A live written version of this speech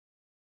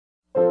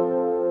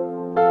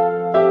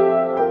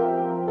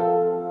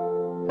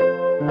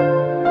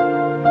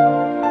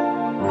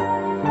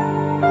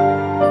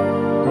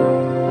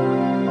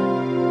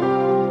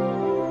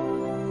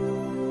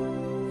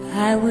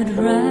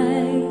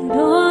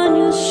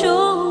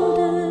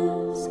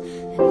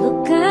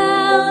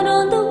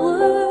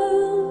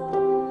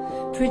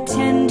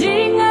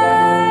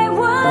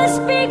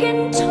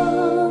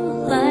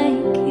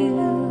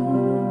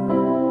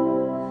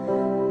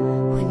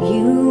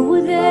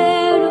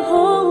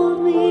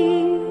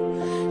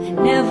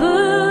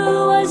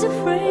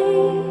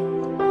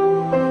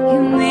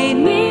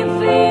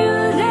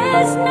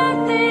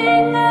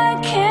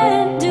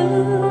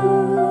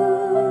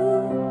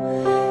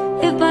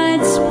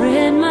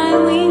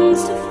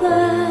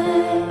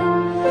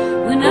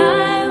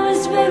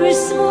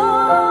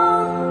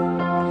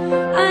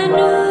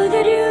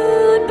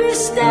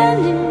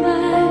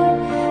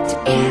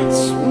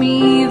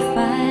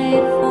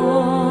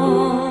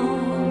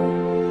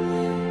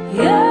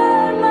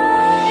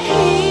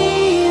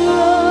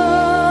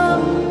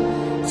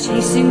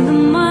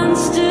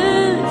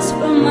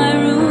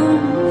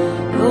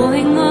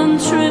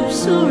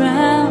close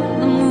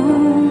around the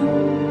moon,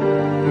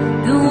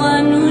 the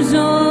one who's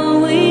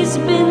always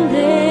been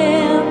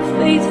there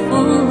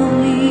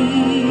faithfully.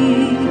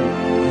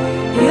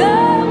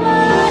 You're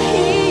my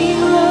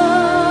hero,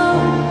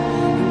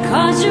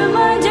 'cause you're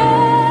my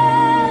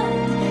dad,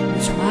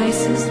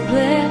 twice as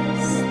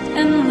blessed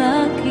and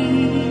lucky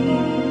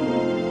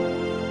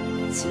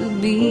to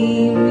be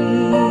me.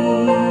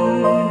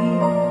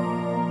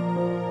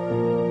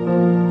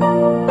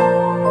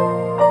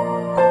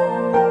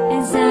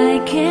 As I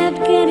kept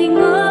getting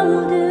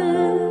older,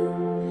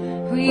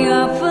 we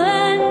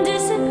often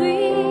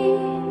disagreed,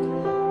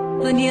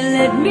 but you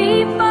let me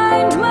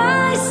find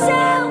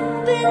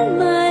myself in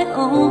my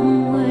own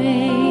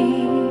way.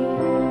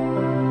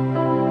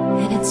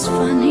 And it's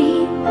funny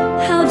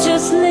how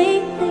just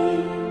lately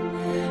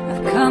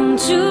I've come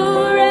to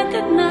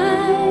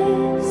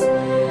recognize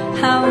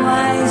how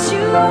wise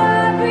you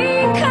are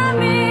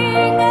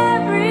becoming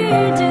every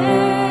day.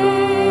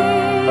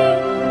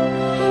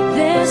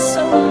 There's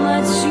so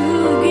much you